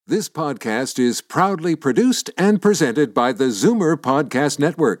This podcast is proudly produced and presented by the Zoomer Podcast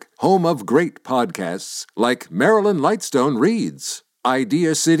Network, home of great podcasts like Marilyn Lightstone Reads,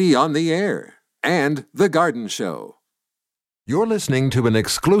 Idea City on the Air, and The Garden Show. You're listening to an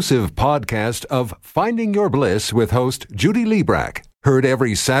exclusive podcast of Finding Your Bliss with host Judy Liebrack, heard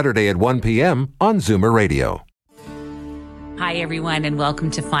every Saturday at 1 p.m. on Zoomer Radio. Hi, everyone, and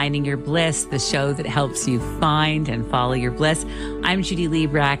welcome to Finding Your Bliss, the show that helps you find and follow your bliss. I'm Judy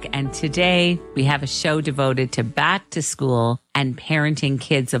Liebrack, and today we have a show devoted to back to school and parenting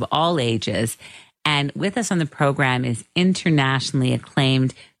kids of all ages. And with us on the program is internationally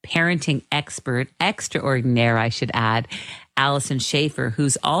acclaimed parenting expert extraordinaire, I should add, Allison Schaefer,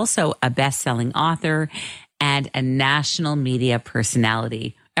 who's also a best-selling author and a national media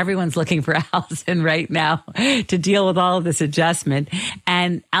personality. Everyone's looking for Allison right now to deal with all of this adjustment.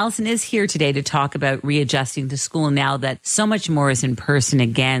 And Allison is here today to talk about readjusting to school now that so much more is in person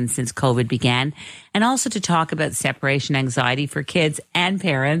again since COVID began. And also to talk about separation anxiety for kids and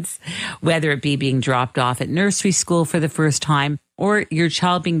parents, whether it be being dropped off at nursery school for the first time or your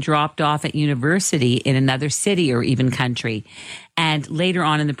child being dropped off at university in another city or even country. And later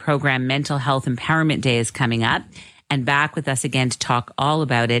on in the program, Mental Health Empowerment Day is coming up. And back with us again to talk all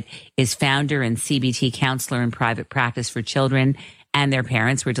about it is founder and CBT counselor in private practice for children and their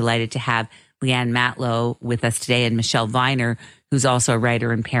parents. We're delighted to have Leanne Matlow with us today and Michelle Viner, who's also a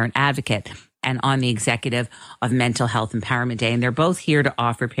writer and parent advocate and on the executive of Mental Health Empowerment Day. And they're both here to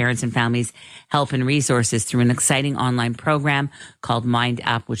offer parents and families help and resources through an exciting online program called Mind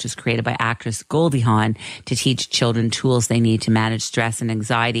Up, which was created by actress Goldie Hawn to teach children tools they need to manage stress and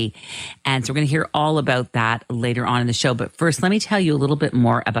anxiety. And so we're going to hear all about that later on in the show. But first, let me tell you a little bit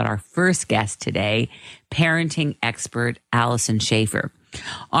more about our first guest today, parenting expert Allison Schaefer.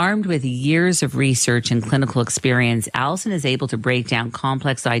 Armed with years of research and clinical experience, Allison is able to break down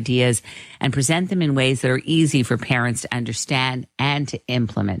complex ideas and present them in ways that are easy for parents to understand and to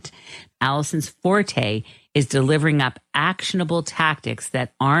implement. Allison's forte is delivering up actionable tactics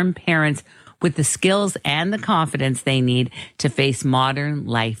that arm parents with the skills and the confidence they need to face modern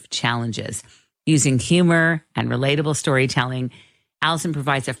life challenges. Using humor and relatable storytelling, Allison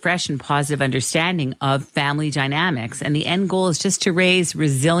provides a fresh and positive understanding of family dynamics, and the end goal is just to raise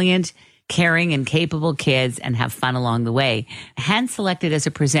resilient, caring, and capable kids and have fun along the way. Hand-selected as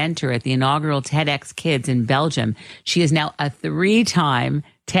a presenter at the inaugural TEDx Kids in Belgium, she is now a 3-time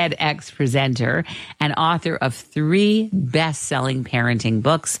TEDx presenter and author of 3 best-selling parenting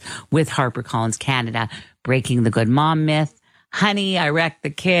books with HarperCollins Canada, Breaking the Good Mom Myth, Honey, I Wrecked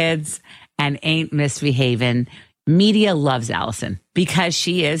the Kids, and Ain't Misbehavin'. Media loves Allison because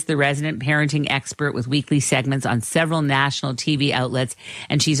she is the resident parenting expert with weekly segments on several national TV outlets,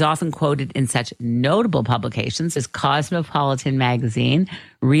 and she's often quoted in such notable publications as Cosmopolitan Magazine,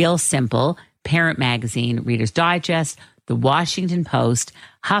 Real Simple, Parent Magazine, Reader's Digest, The Washington Post,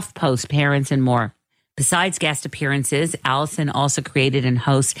 HuffPost Parents, and more. Besides guest appearances, Allison also created and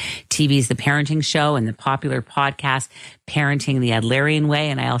hosts TV's The Parenting Show and the popular podcast Parenting the Adlerian Way.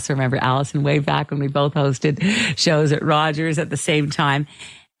 And I also remember Allison way back when we both hosted shows at Rogers at the same time.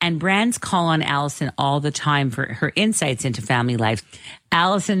 And brands call on Allison all the time for her insights into family life.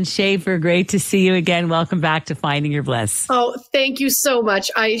 Allison Schaefer, great to see you again. Welcome back to Finding Your Bliss. Oh, thank you so much.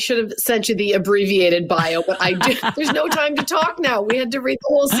 I should have sent you the abbreviated bio, but there's no time to talk now. We had to read the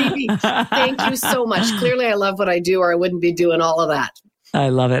whole CV. Thank you so much. Clearly, I love what I do, or I wouldn't be doing all of that. I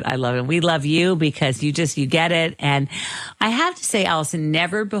love it. I love it. We love you because you get it. And I have to say, Allison,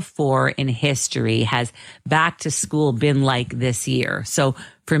 never before in history has back to school been like this year. So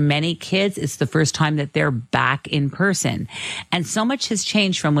for many kids, it's the first time that they're back in person. And so much has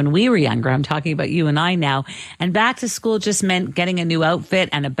changed from when we were younger. I'm talking about you and I now. And back to school just meant getting a new outfit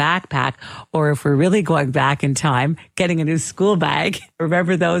and a backpack. Or if we're really going back in time, getting a new school bag.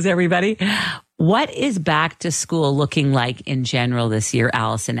 Remember those, everybody? What is back to school looking like in general this year,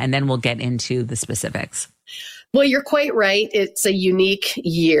 Allison? And then we'll get into the specifics. Well, you're quite right. It's a unique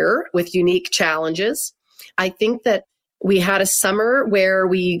year with unique challenges. I think that we had a summer where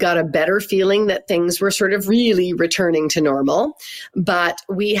we got a better feeling that things were sort of really returning to normal, but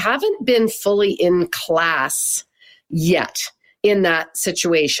we haven't been fully in class yet in that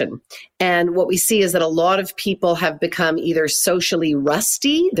situation. And what we see is that a lot of people have become either socially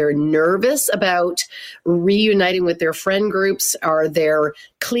rusty, they're nervous about reuniting with their friend groups, or they're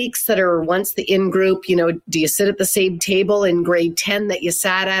cliques that are once the in-group. Do you sit at the same table in grade 10 that you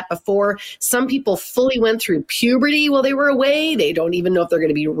sat at before? Some people fully went through puberty while they were away. They don't even know if they're going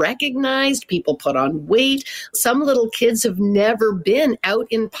to be recognized. People put on weight. Some little kids have never been out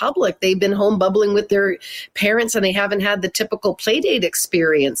in public. They've been home bubbling with their parents and they haven't had the typical playdate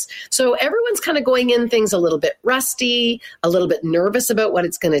experience. So everyone's kind of going in things a little bit rusty, a little bit nervous about what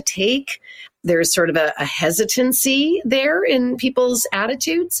it's going to take. There's sort of a hesitancy there in people's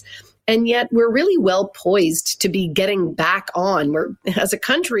attitudes. And yet we're really well poised to be getting back on. We're, as a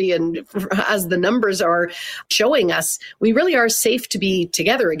country, and as the numbers are showing us, we really are safe to be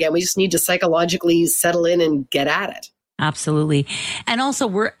together again. We just need to psychologically settle in and get at it. Absolutely. And also,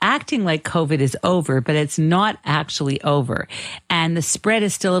 we're acting like COVID is over, but it's not actually over. And the spread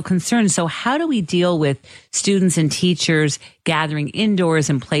is still of concern. So how do we deal with students and teachers gathering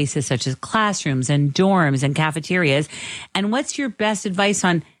indoors in places such as classrooms and dorms and cafeterias? And what's your best advice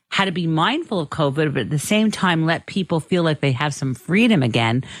on how to be mindful of COVID, but at the same time, let people feel like they have some freedom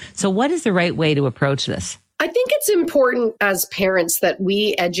again? So what is the right way to approach this? I think it's important as parents that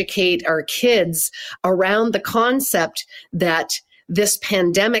we educate our kids around the concept that this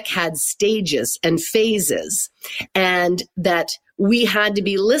pandemic had stages and phases, and that we had to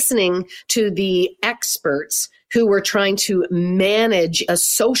be listening to the experts who were trying to manage a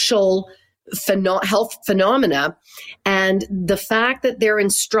social health phenomena. And the fact that their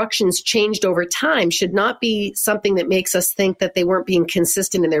instructions changed over time should not be something that makes us think that they weren't being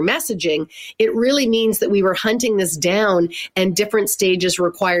consistent in their messaging. It really means that we were hunting this down, and different stages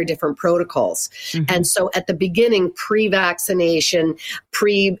require different protocols. Mm-hmm. And so at the beginning, pre-vaccination,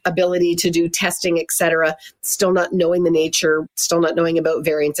 pre-ability to do testing, et cetera, still not knowing the nature, still not knowing about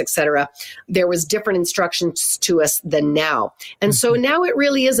variants, et cetera, there was different instructions to us than now. And so now it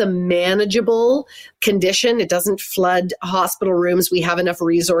really is a manageable condition. It doesn't flood hospital rooms. We have enough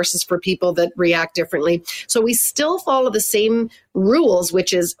resources for people that react differently. So we still follow the same rules,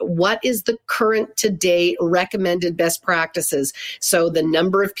 which is what is the current today recommended best practices. So the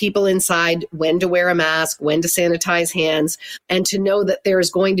number of people inside, when to wear a mask, when to sanitize hands, and to know that there's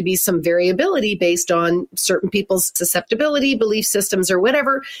going to be some variability based on certain people's susceptibility, belief systems, or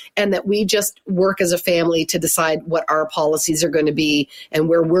whatever, and that we just work as a family to decide what our policies are going to be and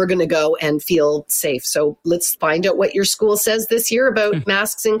where we're going to go and feel safe. So let's find out what your school says this year about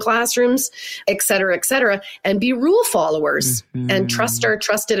masks in classrooms, et cetera, and be rule followers. And trust our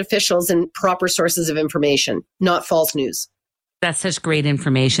trusted officials and proper sources of information, not false news. That's such great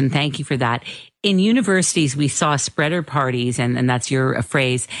information. Thank you for that. In universities, we saw spreader parties, and that's your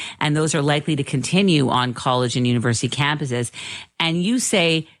phrase, and those are likely to continue on college and university campuses. And you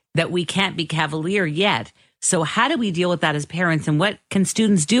say that we can't be cavalier yet. So how do we deal with that as parents? And what can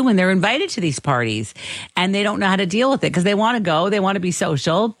students do when they're invited to these parties and they don't know how to deal with it? Because they want to go, they want to be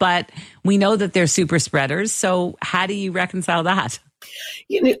social, but we know that they're super spreaders. So how do you reconcile that?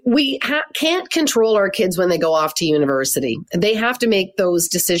 We can't control our kids when they go off to university. They have to make those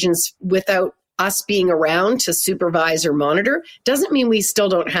decisions without us being around to supervise or monitor. Doesn't mean we still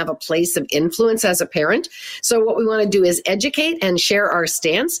don't have a place of influence as a parent. So what we want to do is educate and share our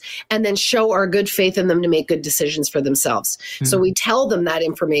stance, and then show our good faith in them to make good decisions for themselves. Mm-hmm. So we tell them that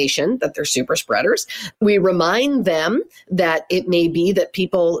information, that they're super spreaders. We remind them that it may be that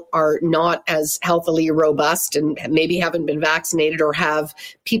people are not as healthily robust and maybe haven't been vaccinated, or have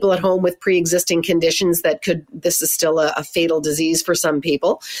people at home with pre-existing conditions that this is still a fatal disease for some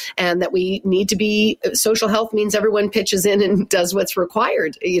people, and that we need to be, social health means everyone pitches in and does what's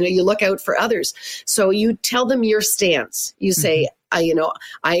required. You look out for others. So you tell them your stance. You say,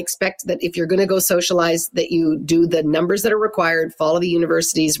 I expect that if you're going to go socialize, that you do the numbers that are required, follow the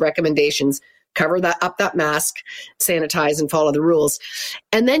university's recommendations, cover that mask, sanitize, and follow the rules.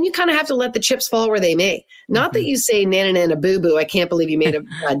 And then you kind of have to let the chips fall where they may. Not that you say, nana, nana, boo-boo, I can't believe you made a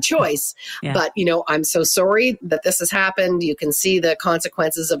bad choice. Yeah. But, I'm so sorry that this has happened. You can see the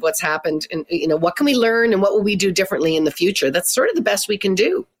consequences of what's happened. And, what can we learn and what will we do differently in the future? That's sort of the best we can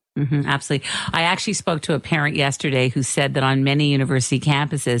do. Mm-hmm, absolutely. I actually spoke to a parent yesterday who said that on many university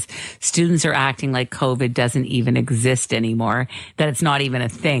campuses, students are acting like COVID doesn't even exist anymore, that it's not even a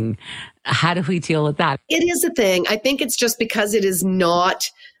thing. How do we deal with that? It is a thing. I think it's just because it is not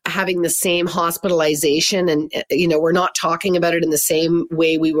having the same hospitalization, and, we're not talking about it in the same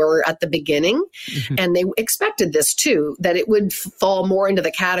way we were at the beginning. Mm-hmm. And they expected this too, that it would fall more into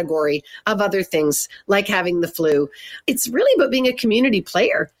the category of other things like having the flu. It's really about being a community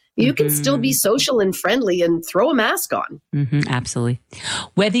player. You can still be social and friendly and throw a mask on. Absolutely.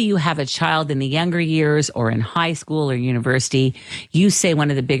 Whether you have a child in the younger years or in high school or university, you say one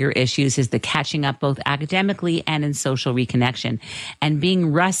of the bigger issues is the catching up both academically and in social reconnection. And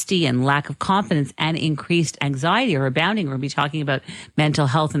being rusty and lack of confidence and increased anxiety are abounding. We'll be talking about mental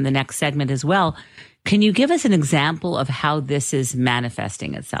health in the next segment as well. Can you give us an example of how this is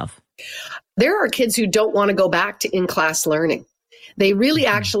manifesting itself? There are kids who don't want to go back to in-class learning. They really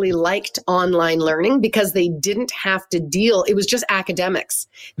actually liked online learning because they didn't have to deal. It was just academics.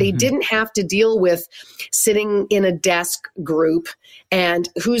 They didn't have to deal with sitting in a desk group and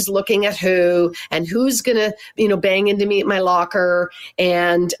who's looking at who and who's going to, bang into me at my locker.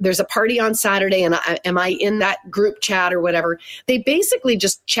 And there's a party on Saturday and am I in that group chat or whatever? They basically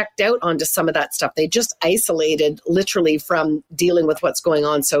just checked out onto some of that stuff. They just isolated literally from dealing with what's going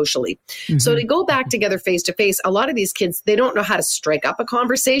on socially. So to go back together face to face, a lot of these kids, they don't know how to strike up a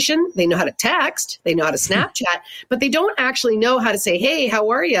conversation. They know how to text, they know how to Snapchat, but they don't actually know how to say, hey, how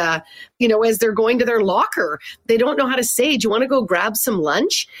are you? As they're going to their locker. They don't know how to say, do you want to go grab some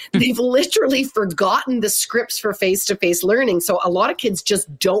lunch? They've literally forgotten the scripts for face-to-face learning. So a lot of kids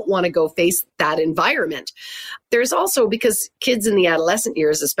just don't want to go face that environment. There's also, because kids in the adolescent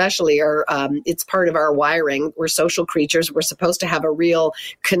years especially are, it's part of our wiring. We're social creatures. We're supposed to have a real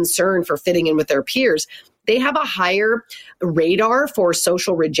concern for fitting in with their peers. They have a higher radar for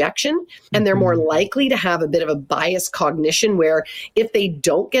social rejection, and they're more likely to have a bit of a biased cognition where if they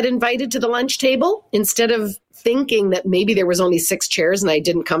don't get invited to the lunch table, instead of thinking that maybe there was only 6 chairs and I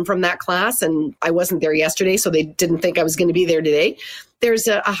didn't come from that class and I wasn't there yesterday, so they didn't think I was going to be there today, there's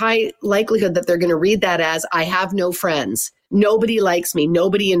a high likelihood that they're going to read that as, I have no friends. Nobody likes me.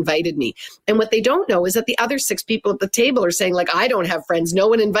 Nobody invited me. And what they don't know is that the other 6 people at the table are saying, I don't have friends. No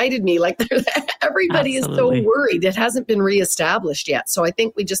one invited me. Everybody is so worried. It hasn't been reestablished yet. So I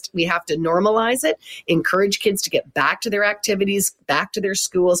think we have to normalize it, encourage kids to get back to their activities, back to their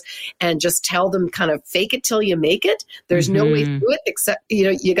schools, and just tell them kind of fake it till you make it. There's no way through it except,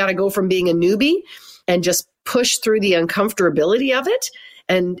 you got to go from being a newbie and just push through the uncomfortability of it.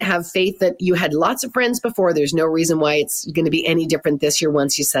 And have faith that you had lots of friends before. There's no reason why it's going to be any different this year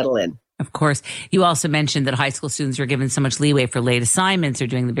once you settle in. Of course. You also mentioned that high school students were given so much leeway for late assignments or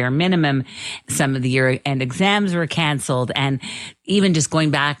doing the bare minimum. Some of the year-end exams were canceled. And even just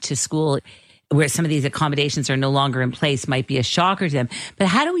going back to school where some of these accommodations are no longer in place might be a shocker to them. But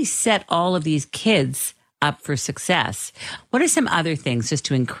how do we set all of these kids up for success? What are some other things just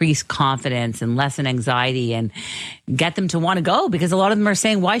to increase confidence and lessen anxiety and get them to want to go? Because a lot of them are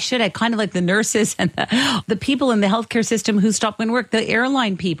saying, why should I? Kind of like the nurses and the people in the healthcare system who stopped going to work, the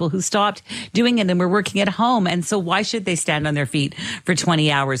airline people who stopped doing it and were working at home. And so why should they stand on their feet for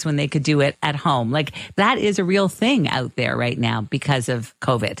 20 hours when they could do it at home? That is a real thing out there right now because of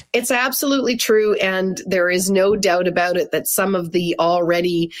COVID. It's absolutely true. And there is no doubt about it that some of the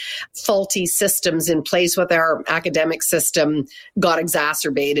already faulty systems in place with our academic system got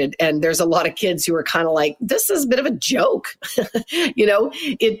exacerbated. And there's a lot of kids who are kind of like, this is a bit of a joke.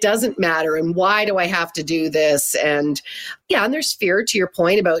 It doesn't matter. And why do I have to do this? And and there's fear to your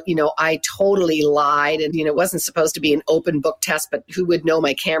point about, I totally lied and, it wasn't supposed to be an open book test, but who would know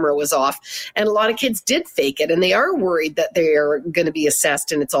my camera was off? And a lot of kids did fake it and they are worried that they are going to be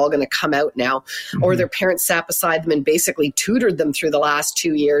assessed and it's all going to come out now. Or their parents sat beside them and basically tutored them through the last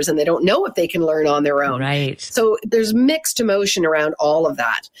 2 years and they don't know if they can learn on their own. Right. So there's mixed emotion around all of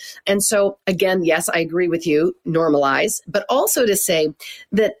that. And so again, yes, I agree with you, normalize, but also to say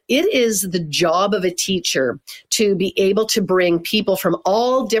that it is the job of a teacher to be able to bring people from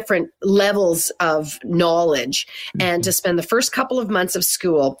all different levels of knowledge and to spend the first couple of months of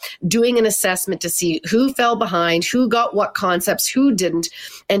school doing an assessment to see who fell behind, who got what concepts, who didn't,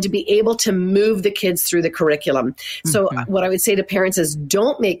 and to be able to move the kids through the curriculum. So what I would say to parents is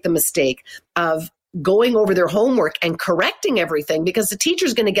don't make the mistake of going over their homework and correcting everything, because the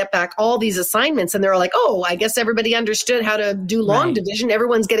teacher's going to get back all these assignments and they're like, oh, I guess everybody understood how to do long division.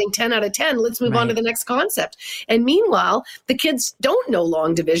 Everyone's getting 10 out of 10. Let's move on to the next concept. And meanwhile, the kids don't know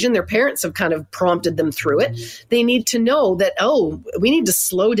long division. Their parents have kind of prompted them through it. They need to know that, oh, we need to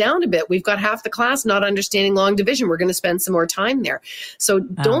slow down a bit. We've got half the class not understanding long division. We're going to spend some more time there. So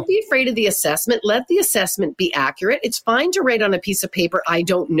don't be afraid of the assessment. Let the assessment be accurate. It's fine to write on a piece of paper, I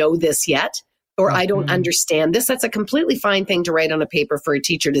don't know this yet, or I don't understand this. That's a completely fine thing to write on a paper for a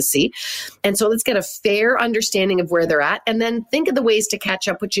teacher to see. And so let's get a fair understanding of where they're at and then think of the ways to catch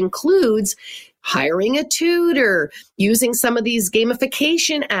up, which includes hiring a tutor, using some of these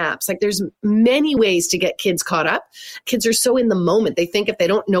gamification apps. Like there's many ways to get kids caught up. Kids are so in the moment. They think if they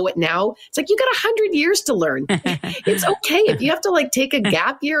don't know it now, it's like you got 100 years to learn. It's okay. If you have to like take a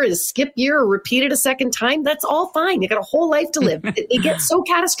gap year, a skip year, or repeat it a second time, that's all fine. You got a whole life to live. It gets so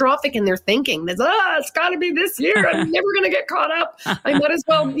catastrophic in their thinking. It's got to be this year. I'm never going to get caught up. I might as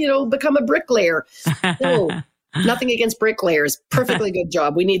well, become a bricklayer. No, nothing against bricklayers. Perfectly good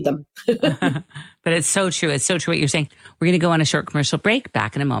job. We need them. But it's so true. It's so true what you're saying. We're going to go on a short commercial break.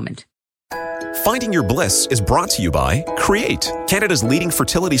 Back in a moment. Finding Your Bliss is brought to you by Create, Canada's leading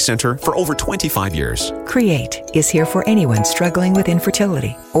fertility centre for over 25 years. Create is here for anyone struggling with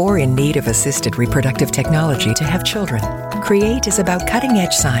infertility or in need of assisted reproductive technology to have children. Create is about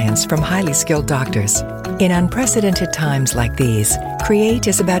cutting-edge science from highly skilled doctors. In unprecedented times like these, Create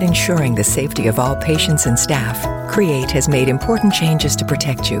is about ensuring the safety of all patients and staff. Create has made important changes to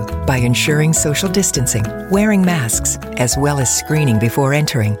protect you by ensuring social distancing, wearing masks, as well as screening before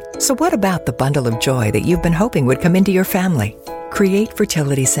entering. So what about the bundle of joy that you've been hoping would come into your family? Create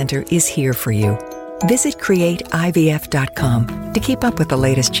Fertility Center is here for you. Visit createivf.com to keep up with the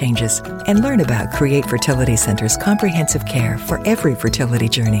latest changes and learn about Create Fertility Center's comprehensive care for every fertility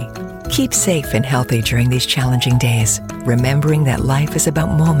journey. Keep safe and healthy during these challenging days, remembering that life is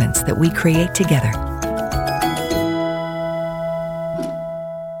about moments that we create together.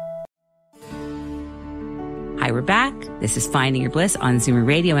 Hi, we're back. This is Finding Your Bliss on Zoomer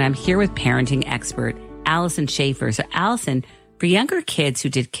Radio, and I'm here with parenting expert Allison Schaefer. So, Allison, for younger kids who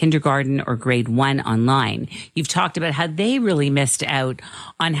did kindergarten or grade 1 online, you've talked about how they really missed out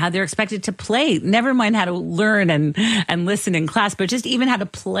on how they're expected to play. Never mind how to learn and listen in class, but just even how to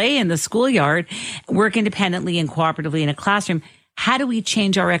play in the schoolyard, work independently and cooperatively in a classroom. How do we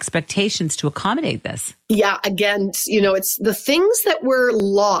change our expectations to accommodate this? Yeah, again, it's the things that were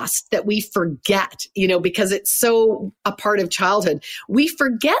lost that we forget, because it's so a part of childhood. We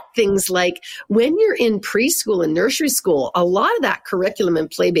forget things like when you're in preschool and nursery school, a lot of that curriculum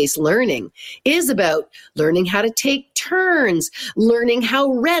and play-based learning is about learning how to take turns, learning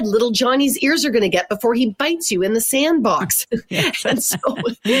how red little Johnny's ears are going to get before he bites you in the sandbox. Yes. And so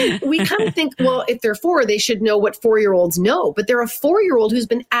we kind of think, well, if they're 4, they should know what 4-year-olds know. But they're a 4-year-old who's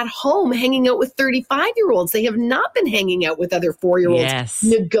been at home hanging out with 35-year-olds. They have not been hanging out with other 4-year-olds, yes,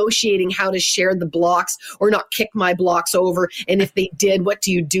 negotiating how to share the blocks or not kick my blocks over. And if they did, what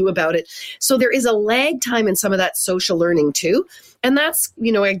do you do about it? So there is a lag time in some of that social learning too. And that's,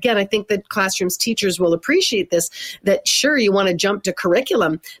 again, I think that classrooms teachers will appreciate this, that sure, you want to jump to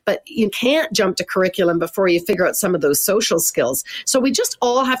curriculum, but you can't jump to curriculum before you figure out some of those social skills. So we just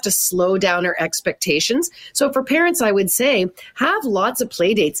all have to slow down our expectations. So for parents, I would say, have lots of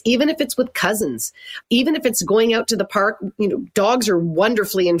play dates, even if it's with cousins, even if it's going out to the park. Dogs are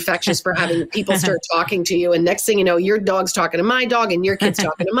wonderfully infectious for having people start talking to you. And next thing you know, your dog's talking to my dog and your kid's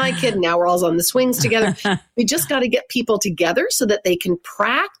talking to my kid. And now we're all on the swings together. We just got to get people together so that they can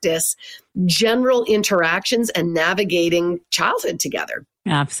practice general interactions and navigating childhood together.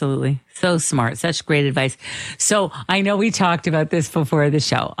 Absolutely. So smart. Such great advice. So I know we talked about this before the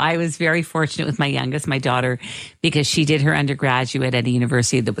show. I was very fortunate with my youngest, my daughter, because she did her undergraduate at a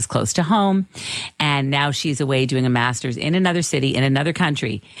university that was close to home. And now she's away doing a master's in another city, in another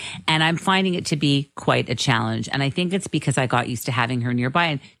country. And I'm finding it to be quite a challenge. And I think it's because I got used to having her nearby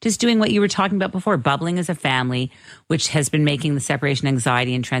and just doing what you were talking about before, bubbling as a family, which has been making the separation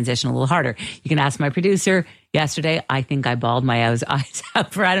anxiety and transition a little harder. You can ask my producer. Yesterday, I think I bawled my eyes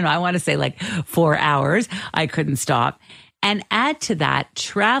out for, I want to say like 4 hours. I couldn't stop. And add to that,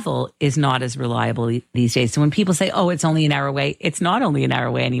 travel is not as reliable these days. So when people say, oh, it's only an hour away, it's not only an hour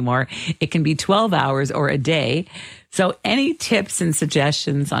away anymore. It can be 12 hours or a day. So any tips and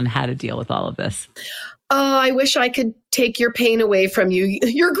suggestions on how to deal with all of this? Oh, I wish I could take your pain away from you,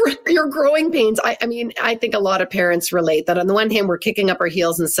 your growing pains. I think a lot of parents relate that on the one hand, we're kicking up our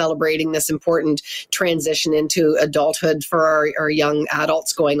heels and celebrating this important transition into adulthood for our young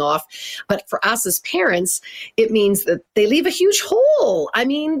adults going off. But for us as parents, it means that they leave a huge hole.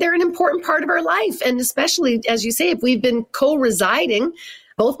 They're an important part of our life. And especially, as you say, if we've been co-residing,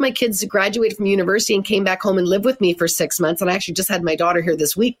 both my kids graduated from university and came back home and lived with me for 6 months. And I actually just had my daughter here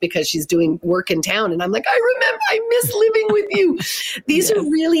this week because she's doing work in town. And I'm like, I miss living with you. These yes. are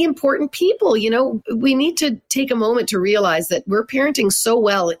really important people. We need to take a moment to realize that we're parenting so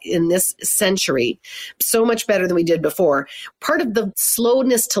well in this century, so much better than we did before. Part of the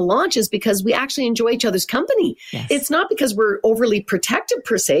slowness to launch is because we actually enjoy each other's company. Yes. It's not because we're overly protective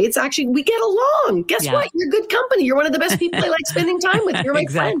per se. It's actually, we get along. Guess what? You're good company. You're one of the best people I like spending time with. You're my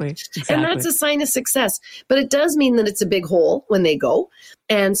friend. And that's a sign of success. But it does mean that it's a big hole when they go.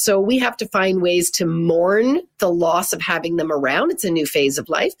 And so we have to find ways to mourn the loss of having them around. It's a new phase of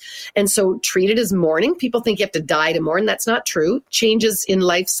life. And so treat it as mourning. People think you have to die to mourn. That's not true. Changes in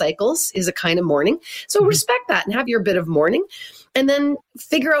life cycles is a kind of mourning. So respect that and have your bit of mourning. And then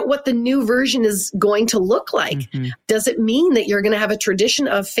figure out what the new version is going to look like. Does it mean that you're going to have a tradition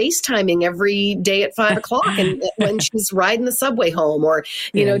of FaceTiming every day at 5 o'clock and when she's riding the subway home? Or,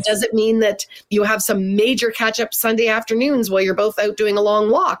 you know, does it mean that you have some major catch-up Sunday afternoons while you're both out doing a long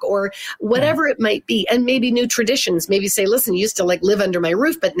walk or whatever it might be? And maybe new traditions. Maybe say, listen, you used to like live under my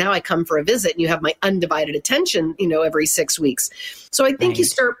roof, but now I come for a visit and you have my undivided attention, you know, every 6 weeks. So I think you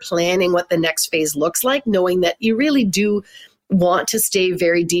start planning what the next phase looks like, knowing that you really do want to stay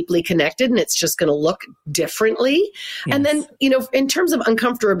very deeply connected and it's just going to look differently. And then, you know, in terms of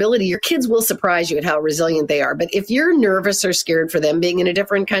uncomfortability, your kids will surprise you at how resilient they are. But if you're nervous or scared for them being in a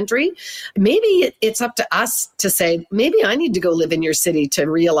different country, maybe it's up to us to say, maybe I need to go live in your city to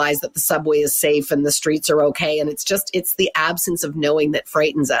realize that the subway is safe and the streets are okay. And it's the absence of knowing that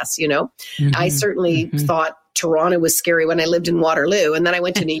frightens us, you know? I certainly thought Toronto was scary when I lived in Waterloo. And then I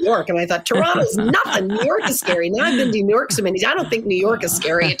went to New York and I thought, Toronto's nothing. New York is scary. Now I've been to New York so many times. I don't think New York is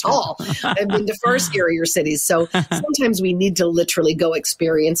scary at all. I've been to far scarier cities. So sometimes we need to literally go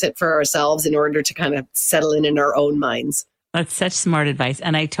experience it for ourselves in order to kind of settle in our own minds. That's such smart advice.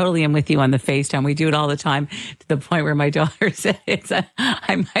 And I totally am with you on the FaceTime. We do it all the time to the point where my daughter says,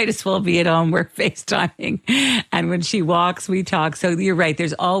 I might as well be at home. We're FaceTiming. And when she walks, we talk. So you're right.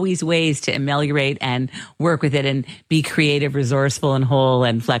 There's always ways to ameliorate and work with it and be creative, resourceful and whole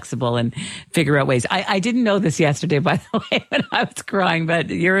and flexible and figure out ways. I didn't know this yesterday, by the way, when I was crying, but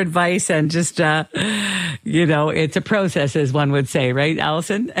your advice and just, you know, it's a process, as one would say, right,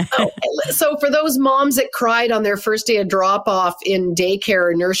 Allison? So for those moms that cried on their first day of drop off in daycare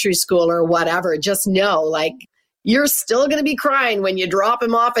or nursery school or whatever, just know, like, you're still going to be crying when you drop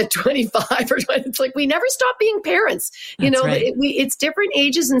him off at 25 or 20. It's like, we never stop being parents. You know, it's different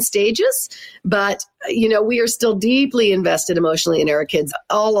ages and stages, but, you know, we are still deeply invested emotionally in our kids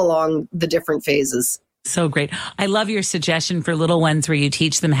all along the different phases. So great. I love your suggestion for little ones where you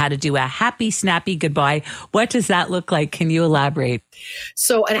teach them how to do a happy, snappy goodbye. What does that look like? Can you elaborate?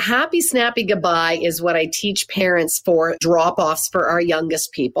 So a happy, snappy goodbye is what I teach parents for drop-offs for our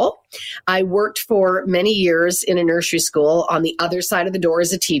youngest people. I worked for many years in a nursery school on the other side of the door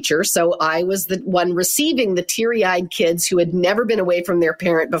as a teacher. So I was the one receiving the teary-eyed kids who had never been away from their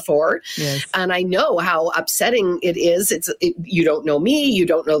parent before. Yes. And I know how upsetting it is. You don't know me. You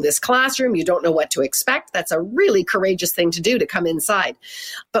don't know this classroom. You don't know what to expect. That's a really courageous thing to do, to come inside.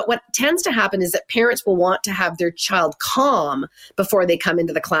 But what tends to happen is that parents will want to have their child calm before they come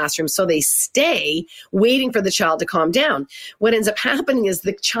into the classroom. So they stay waiting for the child to calm down. What ends up happening is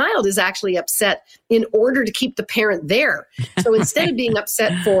the child is actually upset in order to keep the parent there. So instead of being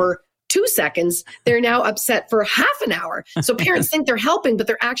upset for 2 seconds, they're now upset for half an hour. So parents think they're helping, but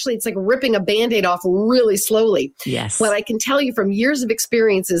it's like ripping a Band-Aid off really slowly. Yes. What I can tell you from years of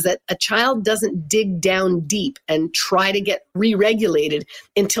experience is that a child doesn't dig down deep and try to get re-regulated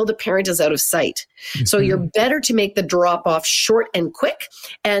until the parent is out of sight. So you're better to make the drop off short and quick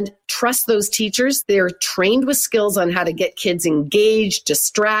and trust those teachers. They're trained with skills on how to get kids engaged,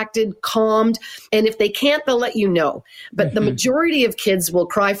 distracted, calmed. And if they can't, they'll let you know. But the majority of kids will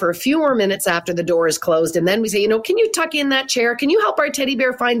cry for a few more minutes after the door is closed. And then we say, can you tuck in that chair? Can you help our teddy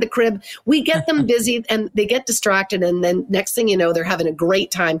bear find the crib? We get them busy and they get distracted. And then next thing you know, they're having a great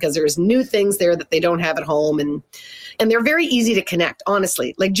time because there's new things there that they don't have at home. And they're very easy to connect,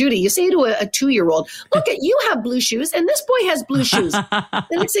 honestly. Like Judy, you say to a 2-year-old, look, you have blue shoes and this boy has blue shoes. Then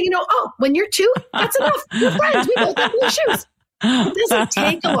next thing you know, when you're 2, that's enough. We're friends. We both have blue shoes. It doesn't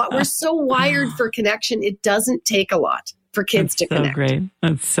take a lot. We're so wired for connection. It doesn't take a lot for kids to connect. Great.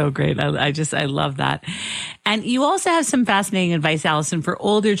 That's so great. I love that. And you also have some fascinating advice, Allison, for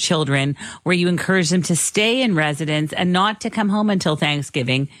older children where you encourage them to stay in residence and not to come home until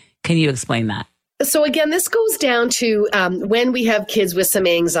Thanksgiving. Can you explain that? So again, this goes down to when we have kids with some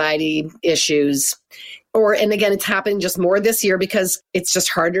anxiety issues, and again, it's happening just more this year because it's just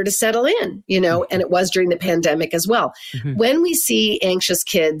harder to settle in, and it was during the pandemic as well. When we see anxious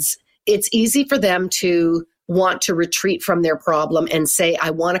kids, it's easy for them to want to retreat from their problem and say,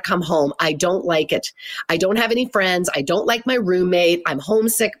 I want to come home. I don't like it. I don't have any friends. I don't like my roommate. I'm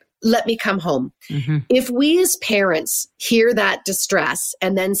homesick. Let me come home. If we as parents hear that distress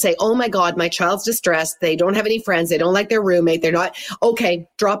and then say, oh my God, my child's distressed. They don't have any friends. They don't like their roommate. They're not, okay,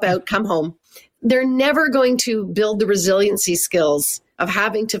 drop out, come home. They're never going to build the resiliency skills of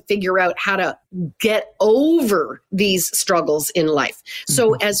having to figure out how to get over these struggles in life.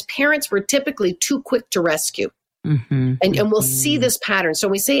 So as parents, we're typically too quick to rescue. And we'll see this pattern. So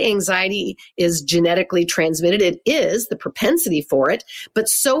when we say anxiety is genetically transmitted, it is the propensity for it, but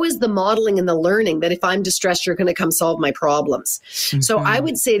so is the modeling and the learning that if I'm distressed, you're going to come solve my problems. So I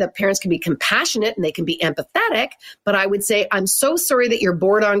would say that parents can be compassionate and they can be empathetic, but I would say, I'm so sorry that you're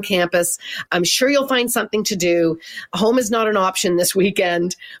bored on campus. I'm sure you'll find something to do. Home is not an option this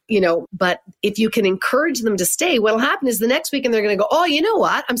weekend, but if you can encourage them to stay, what'll happen is the next weekend they're going to go, oh, you know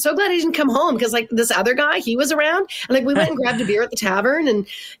what? I'm so glad he didn't come home because like this other guy, he was around. And like we went and grabbed a beer at the tavern and,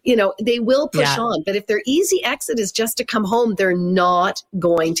 they will push on. But if their easy exit is just to come home, they're not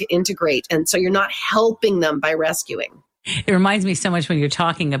going to integrate. And so you're not helping them by rescuing. It reminds me so much when you're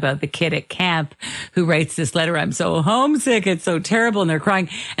talking about the kid at camp who writes this letter, I'm so homesick, it's so terrible, and they're crying.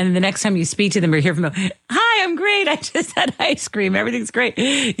 And then the next time you speak to them or hear from them, hi, I'm great, I just had ice cream, everything's great.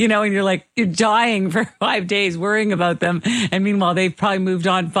 And you're like, you're dying for 5 days worrying about them. And meanwhile, they've probably moved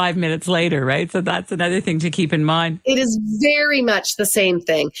on 5 minutes later, right? So that's another thing to keep in mind. It is very much the same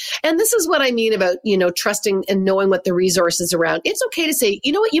thing. And this is what I mean about, trusting and knowing what the resources around. It's okay to say,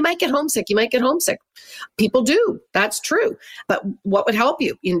 you know what, you might get homesick. People do. That's true. But what would help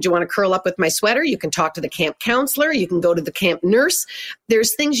you? Do you want to curl up with my sweater? You can talk to the camp counselor. You can go to the camp nurse.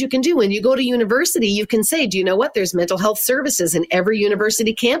 There's things you can do. When you go to university, you can say, do you know what? There's mental health services in every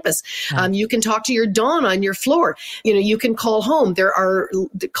university campus. You can talk to your Dawn on your floor. You can call home.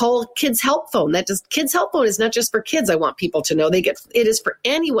 Call Kids Help Phone. Kids Help Phone is not just for kids. I want people to know it is for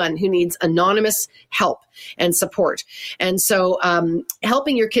anyone who needs anonymous help and support. And so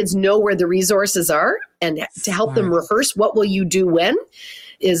helping your kids know where the resources are and to help them rehearse what will you do when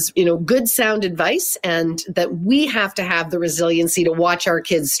is, good sound advice, and that we have to have the resiliency to watch our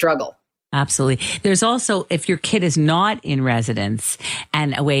kids struggle. Absolutely. There's also, if your kid is not in residence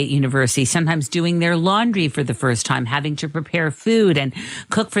and away at university, sometimes doing their laundry for the first time, having to prepare food and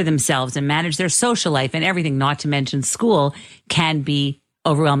cook for themselves and manage their social life and everything, not to mention school, can be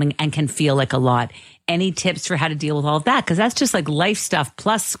overwhelming and can feel like a lot. Any tips for how to deal with all of that? Because that's just like life stuff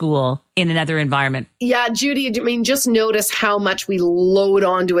plus school in another environment. Yeah, Judy, just notice how much we load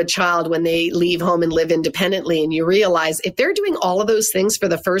onto a child when they leave home and live independently. And you realize if they're doing all of those things for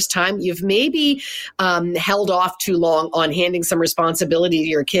the first time, you've maybe held off too long on handing some responsibility to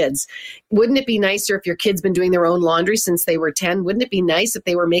your kids. Wouldn't it be nicer if your kid's been doing their own laundry since they were 10? Wouldn't it be nice if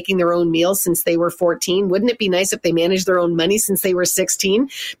they were making their own meals since they were 14? Wouldn't it be nice if they managed their own money since they were 16?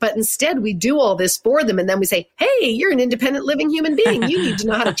 But instead, we do all this for them. And then we say, hey, you're an independent living human being. You need to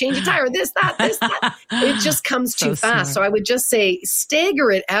know how to change a tire, this, that. It just comes too fast. So I would just say stagger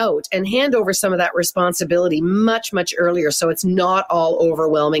it out and hand over some of that responsibility much, much earlier. So it's not all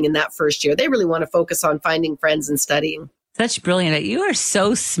overwhelming in that first year. They really want to focus on finding friends and studying. Such brilliant. You are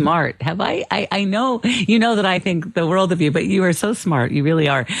so smart. I know, that I think the world of you, but you are so smart. You really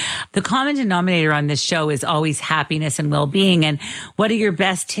are. The common denominator on this show is always happiness and well-being. And what are your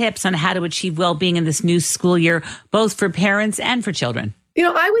best tips on how to achieve well-being in this new school year, both for parents and for children?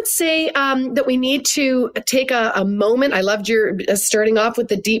 I would say that we need to take a moment. I loved your starting off with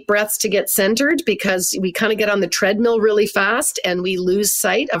the deep breaths to get centered, because we kind of get on the treadmill really fast and we lose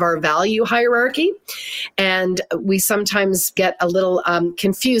sight of our value hierarchy. And we sometimes get a little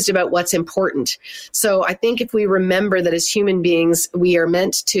confused about what's important. So I think if we remember that as human beings, we are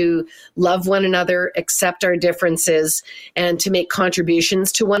meant to love one another, accept our differences, and to make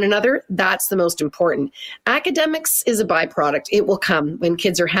contributions to one another, that's the most important. Academics is a byproduct. It will come. When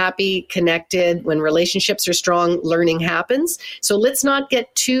kids are happy, connected, when relationships are strong, learning happens. So let's not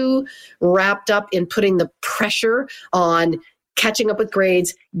get too wrapped up in putting the pressure on catching up with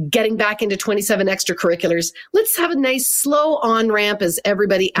grades, getting back into 27 extracurriculars. Let's have a nice slow on-ramp as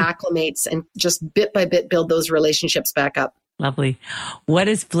everybody acclimates and just bit by bit build those relationships back up. Lovely. What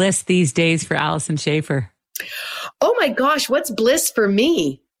is bliss these days for Allison Schaefer? Oh my gosh, what's bliss for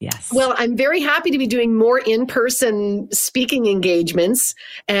me? Yes. Well, I'm very happy to be doing more in-person speaking engagements.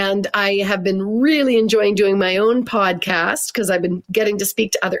 And I have been really enjoying doing my own podcast because I've been getting to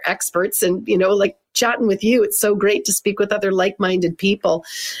speak to other experts and, like chatting with you. It's so great to speak with other like-minded people.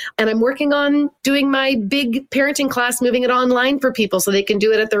 And I'm working on doing my big parenting class, moving it online for people so they can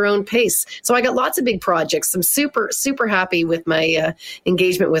do it at their own pace. So I got lots of big projects. I'm super, super happy with my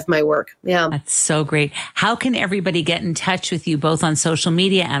engagement with my work. Yeah. That's so great. How can everybody get in touch with you both on social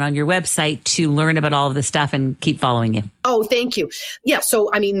media and on your website to learn about all of this stuff and keep following you? Oh, thank you. Yeah. So,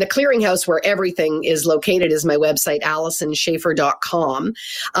 I mean, the clearinghouse where everything is located is my website, AllisonSchafer.com.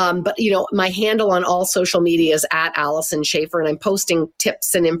 But, my handle on all social media is at Allison Schafer, and I'm posting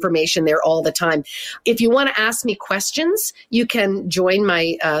tips and information there all the time. If you want to ask me questions, you can join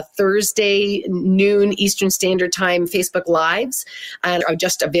my Thursday noon Eastern Standard Time Facebook Lives, and are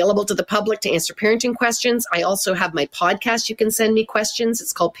just available to the public to answer parenting questions. I also have my podcast. You can send me questions.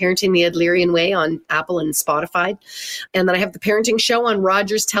 It's called Parenting the Adlerian Way on Apple and Spotify. And then I have the parenting show on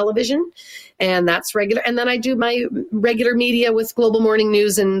Rogers Television, and that's regular. And then I do my regular media with Global Morning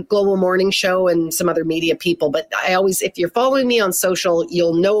News and Global Morning Show and some other media people. But I always, if you're following me on social,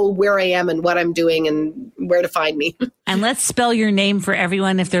 you'll know where I am and what I'm doing and where to find me. And let's spell your name for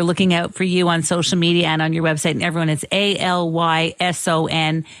everyone if they're looking out for you on social media and on your website. And everyone, it's ALYSONSCHAFER.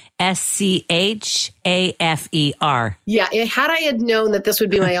 Yeah. Had I had known that this would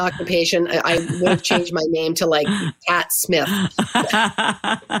be my occupation, I would have changed my name to like Pat Smith.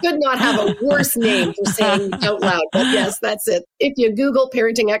 Could not have a worse name for saying out loud. But yes, that's it. If you Google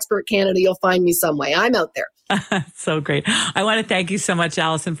Parenting Expert Canada, you'll find me some way. I'm out there. So great. I want to thank you so much,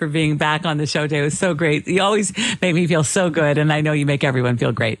 Allison, for being back on the show today. It was so great. You always make me feel so good, and I know you make everyone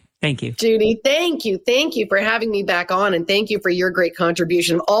feel great. Thank you. Judy, thank you. Thank you for having me back on, and thank you for your great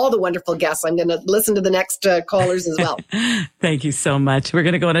contribution. All the wonderful guests. I'm going to listen to the next callers as well. Thank you so much. We're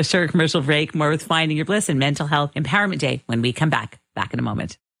going to go on a short commercial break. More with Finding Your Bliss and Mental Health Empowerment Day when we come back. Back in a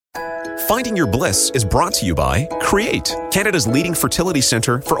moment. Finding Your Bliss is brought to you by Create, Canada's leading fertility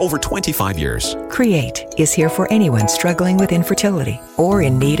centre for over 25 years. Create is here for anyone struggling with infertility or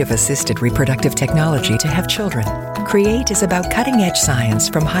in need of assisted reproductive technology to have children. Create is about cutting-edge science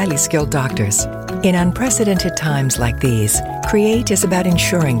from highly skilled doctors. In unprecedented times like these, Create is about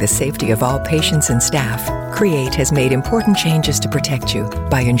ensuring the safety of all patients and staff. Create has made important changes to protect you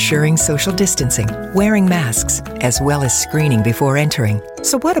by ensuring social distancing, wearing masks, as well as screening before entering.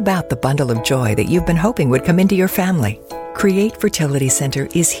 So what about the bundle of joy that you've been hoping would come into your family? Create Fertility Center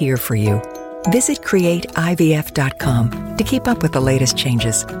is here for you. Visit createivf.com to keep up with the latest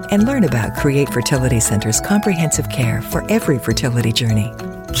changes and learn about Create Fertility Center's comprehensive care for every fertility journey.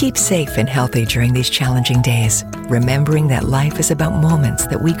 Keep safe and healthy during these challenging days, remembering that life is about moments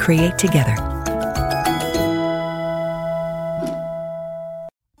that we create together.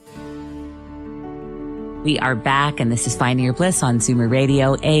 We are back, and this is Finding Your Bliss on Zoomer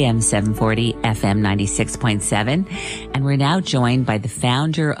Radio, AM 740, FM 96.7. And we're now joined by the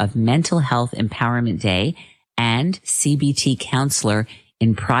founder of Mental Health Empowerment Day and CBT counselor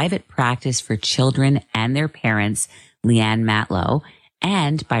in private practice for children and their parents, Leanne Matlow,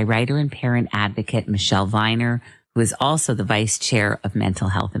 and by writer and parent advocate Michelle Viner, who is also the vice chair of Mental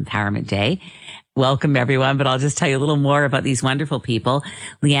Health Empowerment Day. Welcome, everyone. But I'll just tell you a little more about these wonderful people.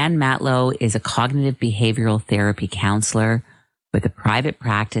 Leanne Matlow is a cognitive behavioral therapy counselor with a private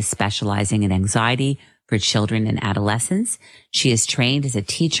practice specializing in anxiety for children and adolescents. She is trained as a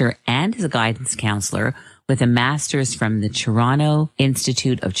teacher and as a guidance counselor with a master's from the Toronto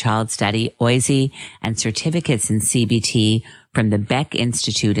Institute of Child Study, OISE, and certificates in CBT from the Beck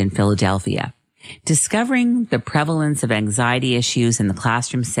Institute in Philadelphia. Discovering the prevalence of anxiety issues in the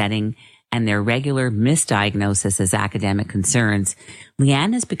classroom setting and their regular misdiagnosis as academic concerns,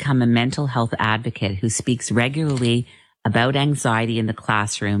 Leanne has become a mental health advocate who speaks regularly about anxiety in the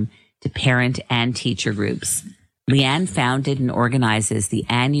classroom to parent and teacher groups. Leanne founded and organizes the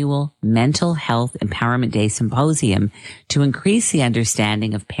annual Mental Health Empowerment Day Symposium to increase the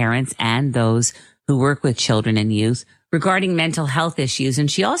understanding of parents and those who work with children and youth regarding mental health issues.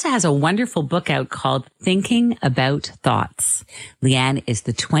 And she also has a wonderful book out called Thinking About Thoughts. Leanne is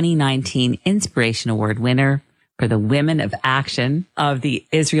the 2019 Inspiration Award winner for the Women of Action of the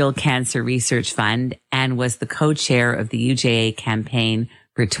Israel Cancer Research Fund and was the co-chair of the UJA campaign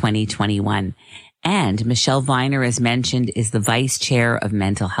for 2021. And Michelle Viner, as mentioned, is the vice chair of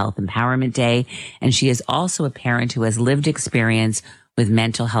Mental Health Empowerment Day. And she is also a parent who has lived experience with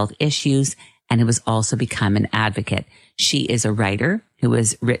mental health issues and who has also become an advocate. She is a writer who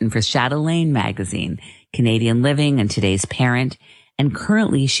has written for Chatelaine Magazine, Canadian Living, and Today's Parent. And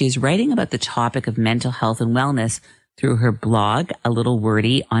currently she is writing about the topic of mental health and wellness through her blog, A Little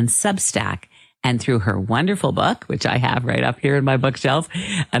Wordy, on Substack, and through her wonderful book, which I have right up here in my bookshelf,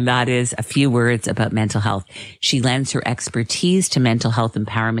 and that is A Few Words About Mental Health. She lends her expertise to Mental Health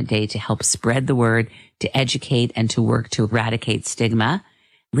Empowerment Day to help spread the word, to educate, and to work to eradicate stigma.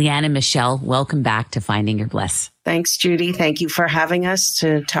 Leanne and Michelle, welcome back to Finding Your Bliss. Thanks, Judy. Thank you for having us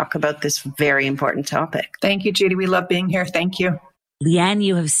to talk about this very important topic. Thank you, Judy. We love being here. Thank you. Leanne,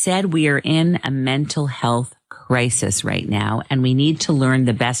 you have said we are in a mental health crisis right now, and we need to learn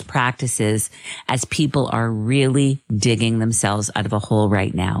the best practices as people are really digging themselves out of a hole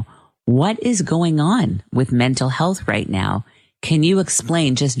right now. What is going on with mental health right now? Can you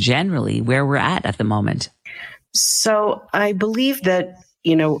explain just generally where we're at the moment? So I believe that,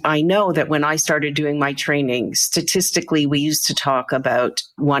 I know that when I started doing my training, statistically, we used to talk about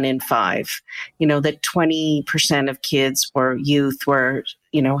 1 in 5, that 20% of kids or youth were,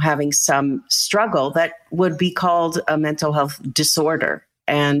 having some struggle that would be called a mental health disorder.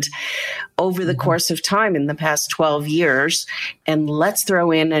 And over the course of time in the past 12 years, and let's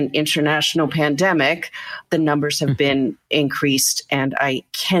throw in an international pandemic, the numbers have been increased. And I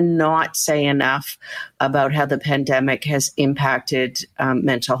cannot say enough about how the pandemic has impacted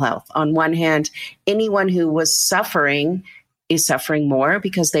mental health. On one hand, anyone who was suffering is suffering more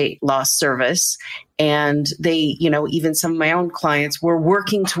because they lost service. And they, even some of my own clients were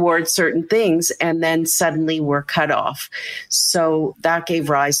working towards certain things and then suddenly were cut off. So that gave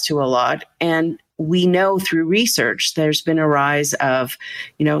rise to a lot. And we know through research, there's been a rise of,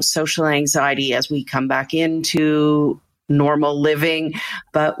 social anxiety as we come back into normal living.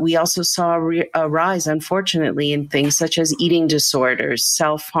 But we also saw a rise, unfortunately, in things such as eating disorders,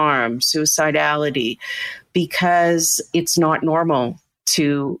 self-harm, suicidality, because it's not normal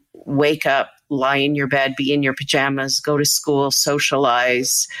to wake up, lie in your bed, be in your pajamas, go to school,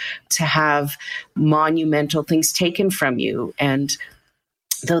 socialize, to have monumental things taken from you. And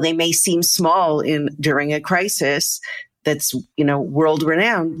though they may seem small during a crisis that's, world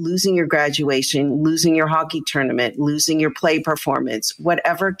renowned, losing your graduation, losing your hockey tournament, losing your play performance,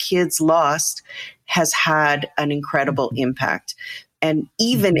 whatever kids lost has had an incredible impact. And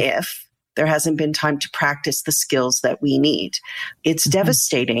even if there hasn't been time to practice the skills that we need, it's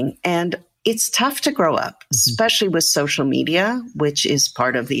devastating. And it's tough to grow up, especially with social media, which is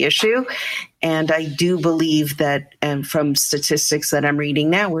part of the issue. And I do believe that, and from statistics that I'm reading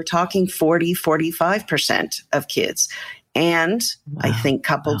now, we're talking 45% of kids. And I think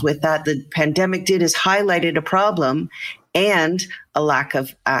coupled with that, the pandemic is highlighted a problem and a lack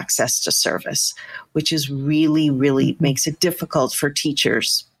of access to service, which is really makes it difficult for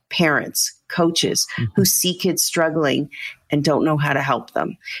teachers, parents, coaches who see kids struggling and don't know how to help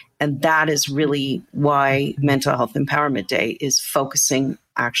them. And that is really why Mental Health Empowerment Day is focusing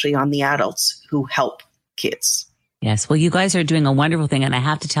actually on the adults who help kids. Yes. Well, you guys are doing a wonderful thing. And I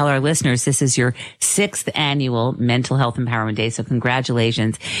have to tell our listeners, this is your 6th annual Mental Health Empowerment Day. So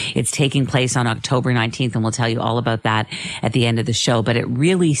congratulations. It's taking place on October 19th, and we'll tell you all about that at the end of the show. But it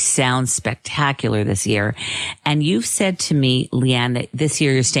really sounds spectacular this year. And you've said to me, Leanne, that this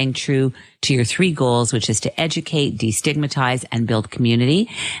year you're staying true to your 3 goals, which is to educate, destigmatize, and build community.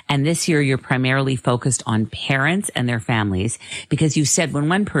 And this year you're primarily focused on parents and their families, because you said when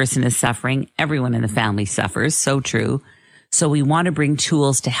one person is suffering, everyone in the family suffers. So true. So we want to bring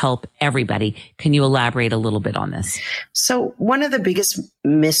tools to help everybody. Can you elaborate a little bit on this? So one of the biggest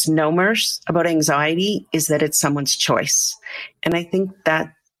misnomers about anxiety is that it's someone's choice. And I think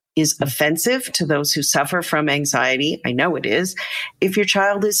that is offensive to those who suffer from anxiety. I know it is. If your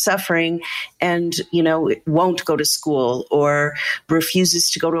child is suffering and, it won't go to school or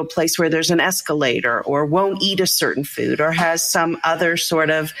refuses to go to a place where there's an escalator or won't eat a certain food or has some other sort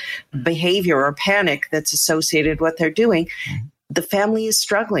of behavior or panic that's associated with what they're doing, the family is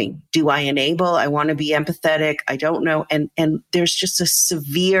struggling. Do I enable? I want to be empathetic. I don't know. And there's just a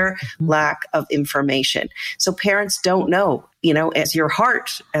severe lack of information. So parents don't know, as your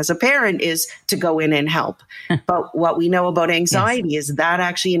heart as a parent is to go in and help. But what we know about anxiety is that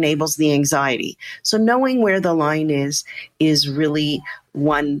actually enables the anxiety. So knowing where the line is really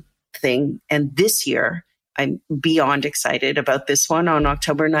one thing. And this year, I'm beyond excited about this one on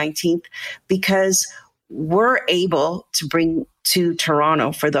October 19th, because we're able to bring to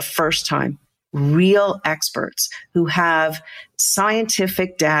Toronto for the first time real experts who have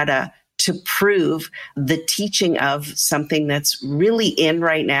scientific data to prove the teaching of something that's really in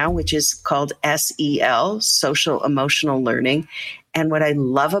right now, which is called SEL, social emotional learning. And what I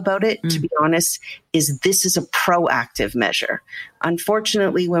love about it, to be honest, is this is a proactive measure.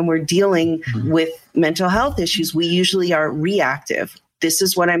 Unfortunately, when we're dealing with mental health issues, we usually are reactive. This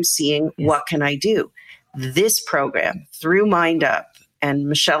is what I'm seeing. What can I do? This program through Mind Up, and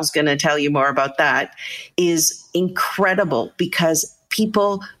Michelle's going to tell you more about that, is incredible because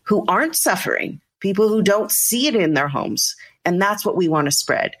people who aren't suffering, people who don't see it in their homes, and that's what we want to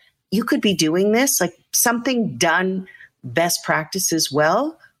spread. You could be doing this, like something done best practices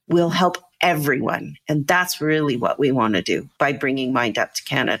well, will help everyone. And that's really what we want to do by bringing Mind Up to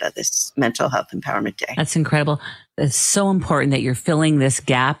Canada, this Mental Health Empowerment Day. That's incredible. It's so important that you're filling this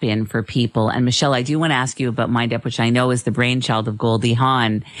gap in for people. And Michelle, I do want to ask you about Mind Up, which I know is the brainchild of Goldie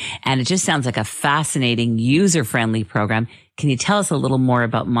Hawn. And it just sounds like a fascinating, user-friendly program. Can you tell us a little more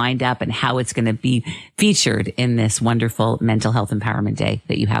about Mind Up and how it's going to be featured in this wonderful Mental Health Empowerment Day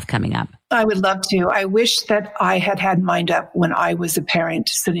that you have coming up? I would love to. I wish that I had Mind Up when I was a parent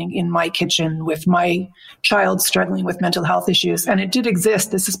sitting in my kitchen with my child struggling with mental health issues. And it did exist.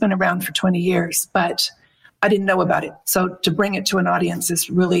 This has been around for 20 years, but I didn't know about it. So to bring it to an audience is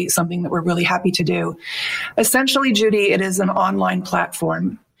really something that we're really happy to do. Essentially, Judy, it is an online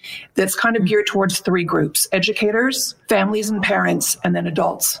platform that's kind of geared towards three groups: educators, families and parents, and then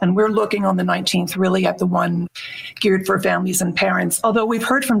adults. And we're looking on the 19th really at the one geared for families and parents. Although we've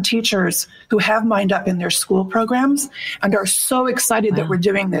heard from teachers who have Mind Up in their school programs and are so excited that we're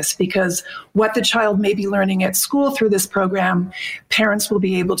doing this, because what the child may be learning at school through this program, parents will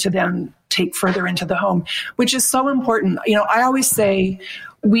be able to then take further into the home, which is so important. You know, I always say,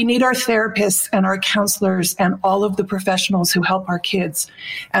 we need our therapists and our counselors and all of the professionals who help our kids.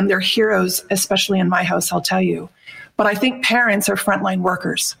 And they're heroes, especially in my house, I'll tell you. But I think parents are frontline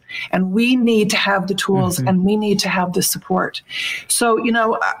workers, and we need to have the tools and we need to have the support. So, you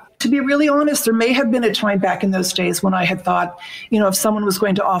know, to be really honest, there may have been a time back in those days when I had thought, you know, if someone was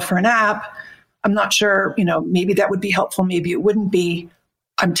going to offer an app, I'm not sure, you know, maybe that would be helpful, maybe it wouldn't be.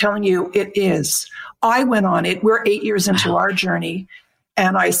 I'm telling you, it is. I went on it. We're 8 years into our journey.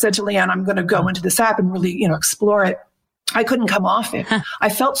 And I said to Leanne, I'm going to go into this app and really, you know, explore it. I couldn't come off it. I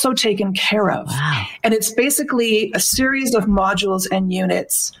felt so taken care of. Wow. And it's basically a series of modules and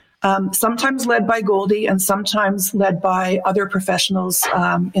units, sometimes led by Goldie and sometimes led by other professionals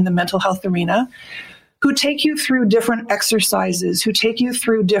in the mental health arena, who take you through different exercises, who take you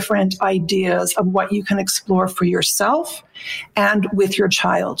through different ideas of what you can explore for yourself and with your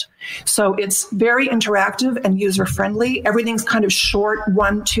child. So it's very interactive and user-friendly. Everything's kind of short,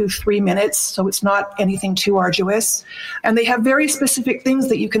 1, 2, 3 minutes, so it's not anything too arduous. And they have very specific things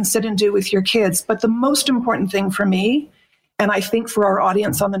that you can sit and do with your kids. But the most important thing for me, and I think for our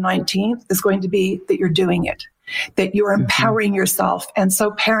audience on the 19th, is going to be that you're doing it, that you're empowering yourself. And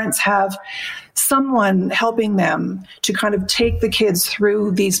so parents have someone helping them to kind of take the kids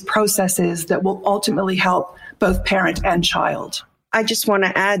through these processes that will ultimately help both parent and child. I just want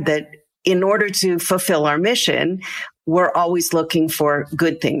to add that in order to fulfill our mission, we're always looking for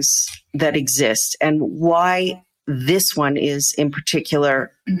good things that exist. And why this one is in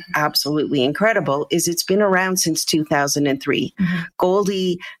particular absolutely incredible is it's been around since 2003.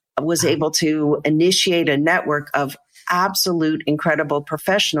 Goldie was able to initiate a network of absolute incredible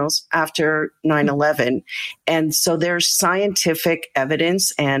professionals after 9/11. And so there's scientific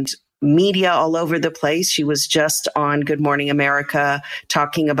evidence and media all over the place. She was just on Good Morning America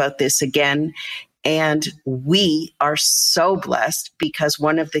talking about this again. And we are so blessed because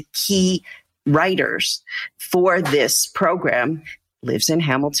one of the key writers for this program lives in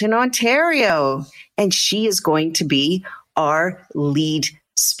Hamilton, Ontario. And she is going to be our lead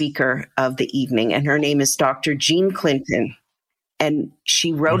speaker of the evening. And her name is Dr. Jean Clinton. And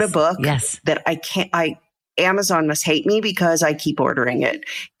she wrote a book that Amazon must hate me because I keep ordering it.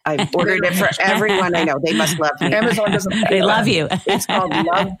 I've ordered it for everyone I know. They must love me. Amazon doesn't. They love you. It's called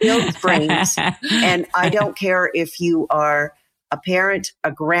Love Builds Brains. And I don't care if you are a parent,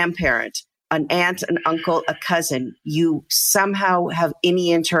 a grandparent, an aunt, an uncle, a cousin, you somehow have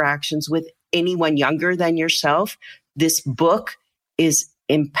any interactions with anyone younger than yourself. This book is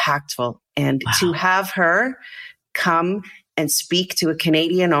impactful. And to have her come and speak to a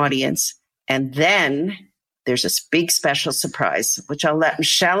Canadian audience, and then there's a big special surprise, which I'll let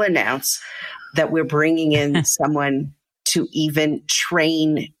Michelle announce, that we're bringing in someone to even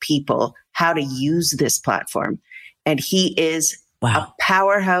train people how to use this platform. And he is a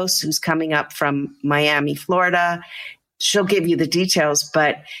powerhouse who's coming up from Miami, Florida. She'll give you the details,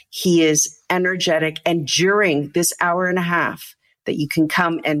 but he is energetic. And during this hour and a half that you can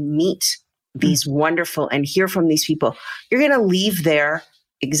come and meet these wonderful and hear from these people, you're going to leave there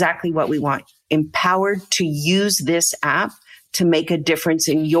exactly what we want, empowered to use this app to make a difference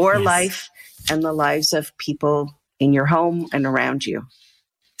in your life and the lives of people in your home and around you.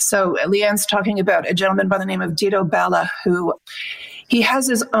 So Leanne's talking about a gentleman by the name of Dito Bala, who He has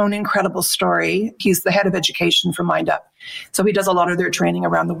his own incredible story. He's the head of education for Mind Up. So he does a lot of their training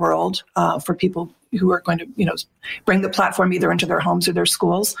around the world for people who are going to, bring the platform either into their homes or their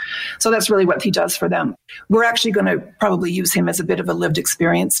schools. So that's really what he does for them. We're actually going to probably use him as a bit of a lived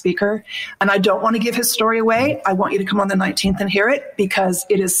experience speaker. And I don't want to give his story away. I want you to come on the 19th and hear it because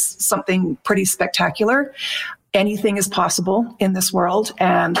it is something pretty spectacular. Anything is possible in this world.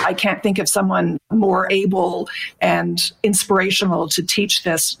 And I can't think of someone more able and inspirational to teach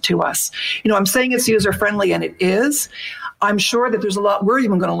this to us. I'm saying it's user friendly, and it is. I'm sure that there's a lot we're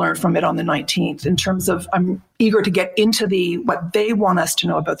even going to learn from it on the 19th in terms of I'm eager to get into what they want us to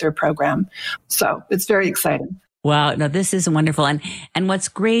know about their program. So it's very exciting. Wow. No, this is wonderful. And what's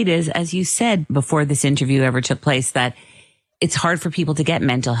great is, as you said before this interview ever took place, that it's hard for people to get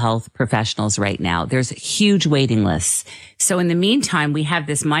mental health professionals right now. There's huge waiting lists. So in the meantime, we have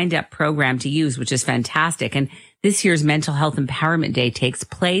this Mind Up program to use, which is fantastic. And this year's Mental Health Empowerment Day takes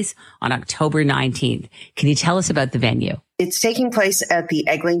place on October 19th. Can you tell us about the venue? It's taking place at the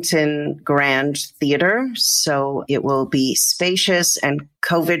Eglinton Grand Theatre. So it will be spacious and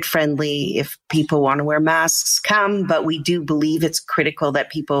COVID friendly. If people want to wear masks, come. But we do believe it's critical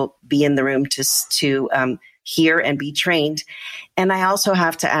that people be in the room to hear and be trained. And I also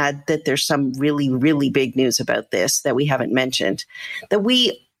have to add that there's some really, really big news about this that we haven't mentioned, that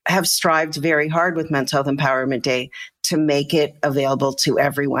we have strived very hard with Mental Health Empowerment Day to make it available to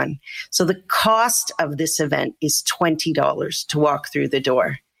everyone. So the cost of this event is $20 to walk through the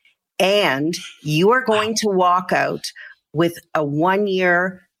door. And you are going to walk out with a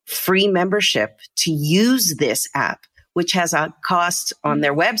 1-year free membership to use this app, which has a cost on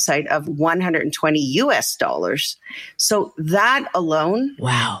their website of $120 US. So that alone,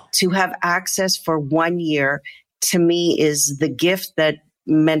 wow, to have access for 1 year, to me is the gift that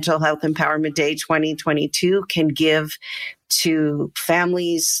Mental Health Empowerment Day 2022 can give to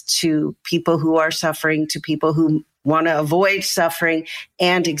families, to people who are suffering, to people who want to avoid suffering,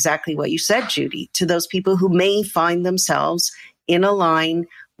 and exactly what you said, Judy, to those people who may find themselves in a line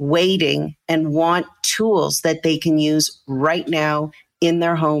waiting and want tools that they can use right now in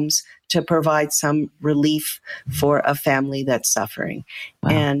their homes to provide some relief for a family that's suffering.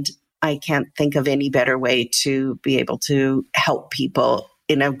 Wow. And I can't think of any better way to be able to help people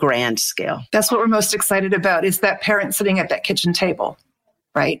in a grand scale. That's what we're most excited about, is that parent sitting at that kitchen table,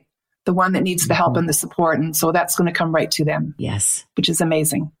 right? The one that needs the help and the support. And so that's going to come right to them. Yes. Which is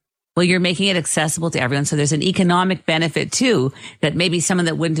amazing. Well, you're making it accessible to everyone. So there's an economic benefit too, that maybe someone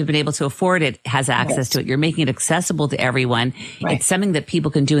that wouldn't have been able to afford it has access to it. You're making it accessible to everyone. Right. It's something that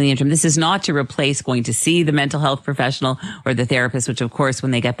people can do in the interim. This is not to replace going to see the mental health professional or the therapist, which of course,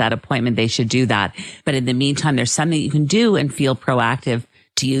 when they get that appointment, they should do that. But in the meantime, there's something you can do and feel proactive,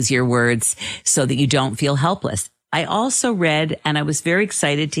 to use your words, so that you don't feel helpless. I also read, and I was very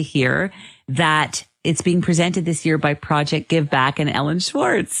excited to hear, that it's being presented this year by Project Give Back and Ellen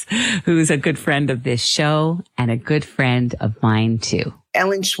Schwartz, who's a good friend of this show and a good friend of mine too.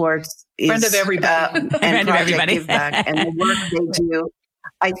 Ellen Schwartz is friend of everybody, and friend of everybody. Give Back, and the work they do.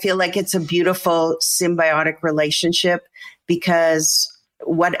 I feel like it's a beautiful symbiotic relationship, because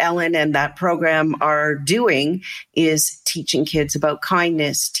what Ellen and that program are doing is teaching kids about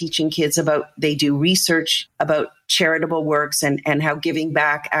kindness, teaching kids they do research about charitable works and how giving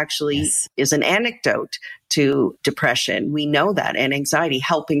back actually is an antidote to depression. We know that, and anxiety.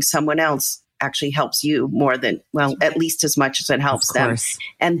 Helping someone else actually helps you more than, well, at least as much as it helps them.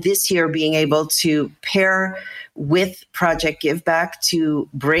 And this year, being able to pair with Project Give Back to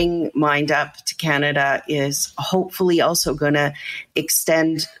bring Mind Up to Canada is hopefully also going to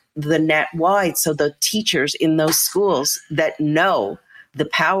extend the net wide. So the teachers in those schools that know the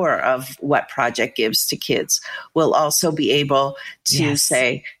power of what Project gives to kids will also be able to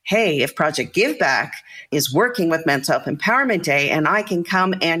say, hey, if Project Give Back is working with Mental Health Empowerment Day and I can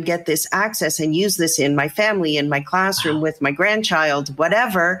come and get this access and use this in my family, in my classroom, with my grandchild,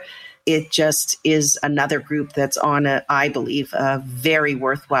 whatever, it just is another group that's on I believe, a very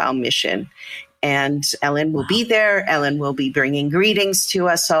worthwhile mission. And Ellen will be there. Ellen will be bringing greetings to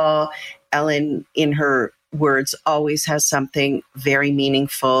us all. Ellen, in her words, always has something very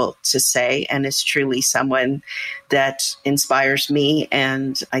meaningful to say, and is truly someone that inspires me.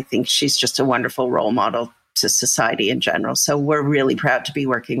 And I think she's just a wonderful role model to society in general. So we're really proud to be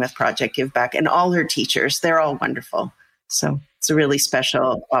working with Project Give Back and all her teachers. They're all wonderful. So it's a really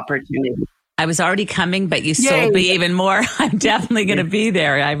special opportunity. I was already coming, but you sold me even more. I'm definitely going to be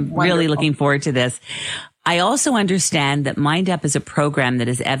there. I'm really looking forward to this. I also understand that Mind Up is a program that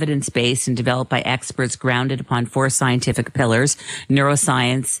is evidence-based and developed by experts grounded upon 4 scientific pillars: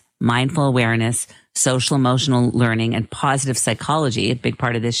 neuroscience, mindful awareness, social emotional learning and positive psychology, a big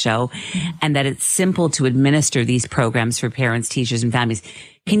part of this show, and that it's simple to administer these programs for parents, teachers, and families.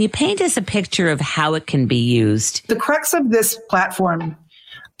 Can you paint us a picture of how it can be used? The crux of this platform,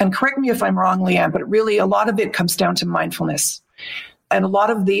 and correct me if I'm wrong, Leanne, but really a lot of it comes down to mindfulness. And a lot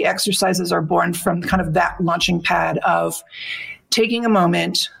of the exercises are born from kind of that launching pad of taking a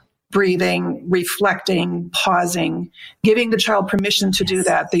moment, breathing, reflecting, pausing, giving the child permission to do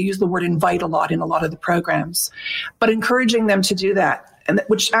that. They use the word invite a lot in a lot of the programs, but encouraging them to do that, and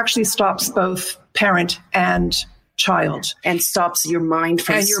which actually stops both parent and child. And stops your mind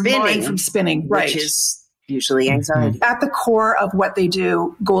from spinning. Right. Which is usually anxiety. At the core of what they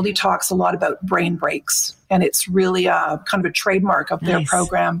do, Goldie talks a lot about brain breaks, and it's really a kind of a trademark of their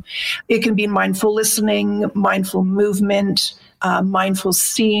program. It can be mindful listening, mindful movement, mindful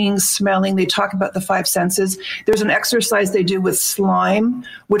seeing, smelling. They talk about the 5 senses. There's an exercise they do with slime,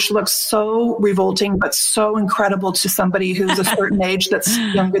 which looks so revolting, but so incredible to somebody who's a certain age that's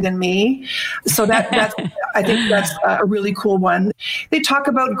younger than me. So that's I think that's a really cool one. They talk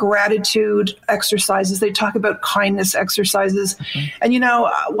about gratitude exercises. They talk about kindness exercises. And,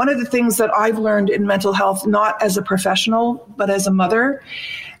 one of the things that I've learned in mental health, not as a professional, but as a mother,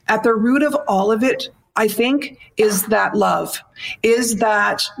 at the root of all of it, I think, is that love, is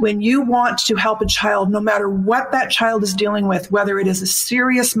that when you want to help a child, no matter what that child is dealing with, whether it is a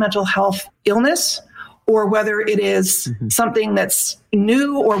serious mental health illness or whether it is something that's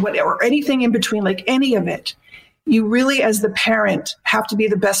new or anything in between, like any of it, you really, as the parent, have to be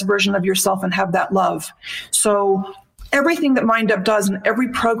the best version of yourself and have that love. So everything that MindUp does and every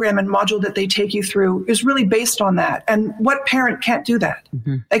program and module that they take you through is really based on that. And what parent can't do that?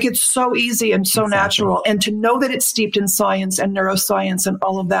 Like, it's so easy and so natural. And to know that it's steeped in science and neuroscience and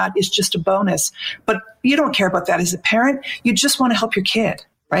all of that is just a bonus. But you don't care about that as a parent. You just want to help your kid,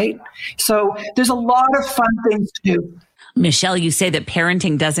 right? So there's a lot of fun things to do. Michelle, you say that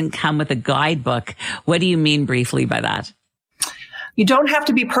parenting doesn't come with a guidebook. What do you mean briefly by that? You don't have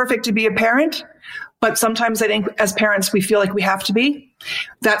to be perfect to be a parent. But sometimes I think as parents, we feel like we have to be.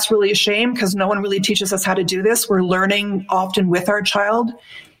 That's really a shame because no one really teaches us how to do this. We're learning often with our child.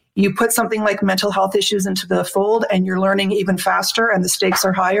 You put something like mental health issues into the fold and you're learning even faster and the stakes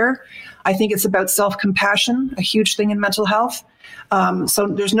are higher. I think it's about self-compassion, a huge thing in mental health. So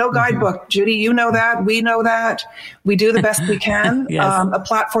there's no guidebook. Judy, you know that. We know that. We do the best we can. A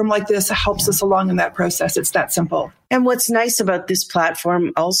platform like this helps us along in that process. It's that simple. And what's nice about this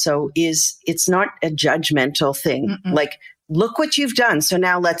platform also is it's not a judgmental thing. Like, look what you've done. So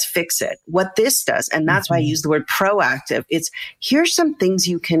now let's fix it. What this does, and that's why I use the word proactive, it's here's some things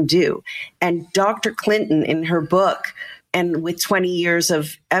you can do. And Dr. Clinton in her book, and with 20 years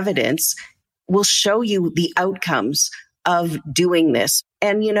of evidence, will show you the outcomes of doing this.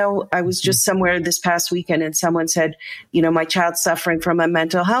 And, I was just somewhere this past weekend and someone said, my child's suffering from a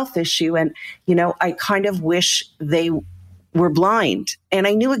mental health issue. And, I kind of wish they were blind. And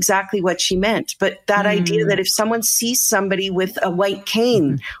I knew exactly what she meant. But that idea that if someone sees somebody with a white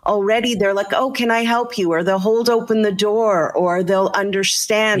cane, already they're like, oh, can I help you? Or they'll hold open the door, or they'll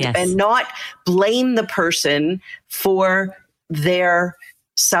understand and not blame the person for their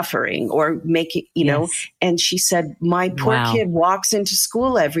suffering or making, and she said, my poor kid walks into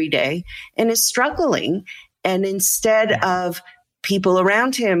school every day and is struggling. And instead of people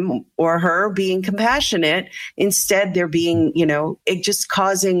around him or her being compassionate, instead they're being, it just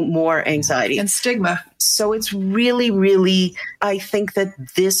causing more anxiety and stigma. So it's really, really, I think that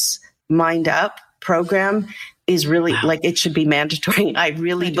this MindUp program is really like, it should be mandatory. I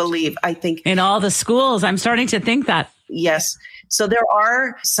really believe, I think in all the schools, I'm starting to think that. Yes. So there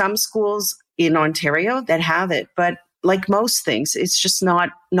are some schools in Ontario that have it, but like most things, it's just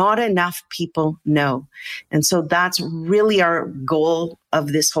not enough people know. And so that's really our goal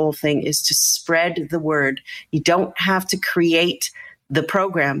of this whole thing, is to spread the word. You don't have to create the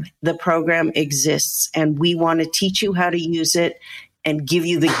program. The program exists, and we want to teach you how to use it and give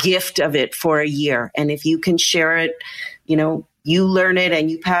you the gift of it for a year. And if you can share it, you learn it and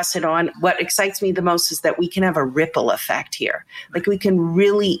you pass it on. What excites me the most is that we can have a ripple effect here. Like, we can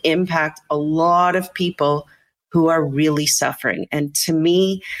really impact a lot of people who are really suffering. And to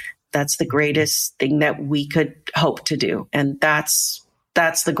me, that's the greatest thing that we could hope to do. And that's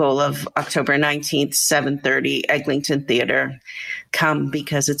the goal of October 19th, 7:30, Eglinton Theatre. Come,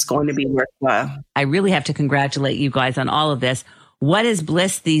 because it's going to be worthwhile. I really have to congratulate you guys on all of this. What is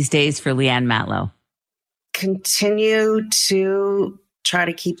bliss these days for Leanne Matlow? Continue to try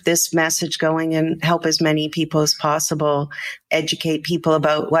to keep this message going and help as many people as possible, educate people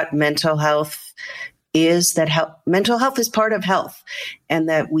about what mental health is that mental health is part of health, and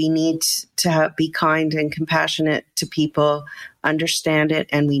that we need to be kind and compassionate to people, understand it,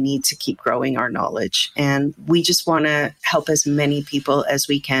 and we need to keep growing our knowledge. And we just want to help as many people as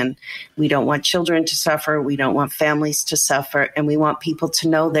we can. We don't want children to suffer. We don't want families to suffer. And we want people to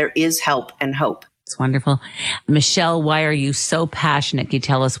know there is help and hope. It's wonderful. Michelle, why are you so passionate? Can you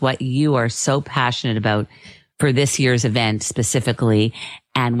tell us what you are so passionate about for this year's event specifically,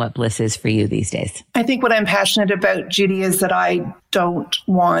 and what Bliss is for you these days? I think what I'm passionate about, Judy, is that I don't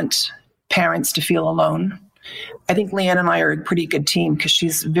want parents to feel alone. I think Leanne and I are a pretty good team because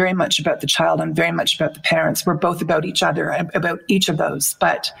she's very much about the child. I'm very much about the parents. We're both about each other, about each of those.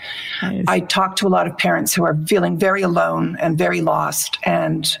 But nice. I talk to a lot of parents who are feeling very alone and very lost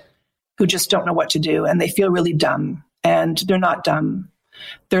and who just don't know what to do. And they feel really dumb. And they're not dumb.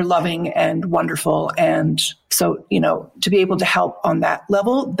 They're loving and wonderful. And so, to be able to help on that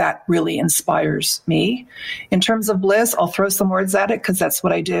level, that really inspires me. In terms of bliss, I'll throw some words at it because that's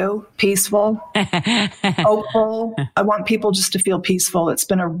what I do. Peaceful, hopeful. I want people just to feel peaceful. It's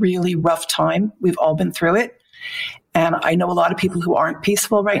been a really rough time. We've all been through it. And I know a lot of people who aren't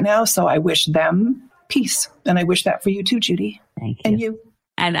peaceful right now. So I wish them peace. And I wish that for you too, Judy. Thank you. And you.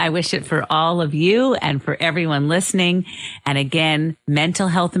 And I wish it for all of you and for everyone listening. And again, Mental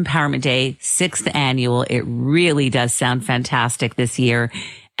Health Empowerment Day, 6th annual. It really does sound fantastic this year.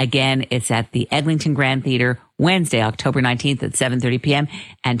 Again, it's at the Eglinton Grand Theatre, Wednesday, October 19th at 7:30 p.m.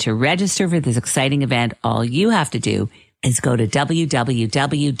 And to register for this exciting event, all you have to do is go to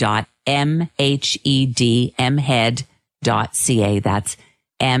www.mhed.ca. That's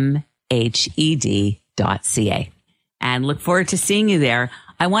mhed.ca. And look forward to seeing you there.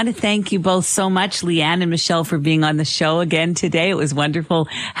 I want to thank you both so much, Leanne and Michelle, for being on the show again today. It was wonderful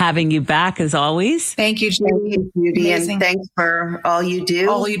having you back as always. Thank you, Judy. Thank you, Judy. And thanks for all you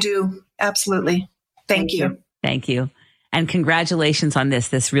do. All you do. Absolutely. Thank you. Thank you. And congratulations on this.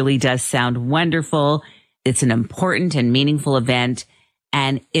 This really does sound wonderful. It's an important and meaningful event.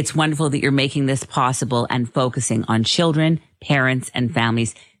 And it's wonderful that you're making this possible and focusing on children, parents, and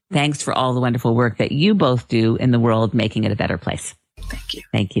families. Thanks for all the wonderful work that you both do in the world, making it a better place. Thank you.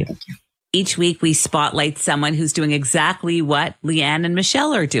 Thank you. Thank you. Each week we spotlight someone who's doing exactly what Leanne and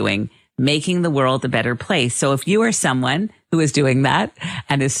Michelle are doing, making the world a better place. So if you are someone who is doing that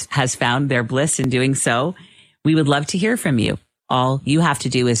and has found their bliss in doing so, we would love to hear from you. All you have to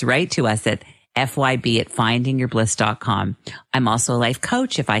do is write to us at fyb@findingyourbliss.com. I'm also a life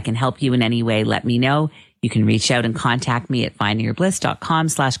coach. If I can help you in any way, let me know. You can reach out and contact me at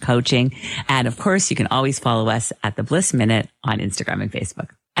findingyourbliss.com/coaching. And of course, you can always follow us at The Bliss Minute on Instagram and Facebook.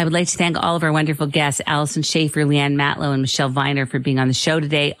 I would like to thank all of our wonderful guests, Allison Schaefer, Leanne Matlow, and Michelle Viner for being on the show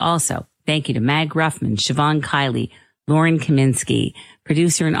today. Also, thank you to Mag Ruffman, Siobhan Kiley, Lauren Kaminsky,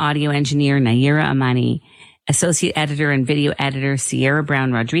 producer and audio engineer Naira Amani, associate editor and video editor Sierra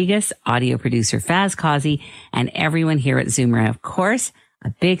Brown Rodriguez, audio producer Faz Kazi, and everyone here at Zoomer. Of course, a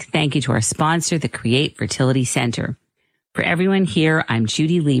big thank you to our sponsor, the Create Fertility Center. For everyone here, I'm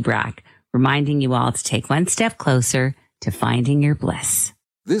Judy Librach, reminding you all to take one step closer to finding your bliss.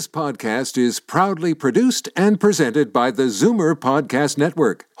 This podcast is proudly produced and presented by the Zoomer Podcast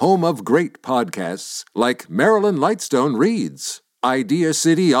Network, home of great podcasts like Marilyn Lightstone Reads, Idea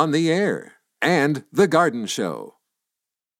City on the Air, and The Garden Show.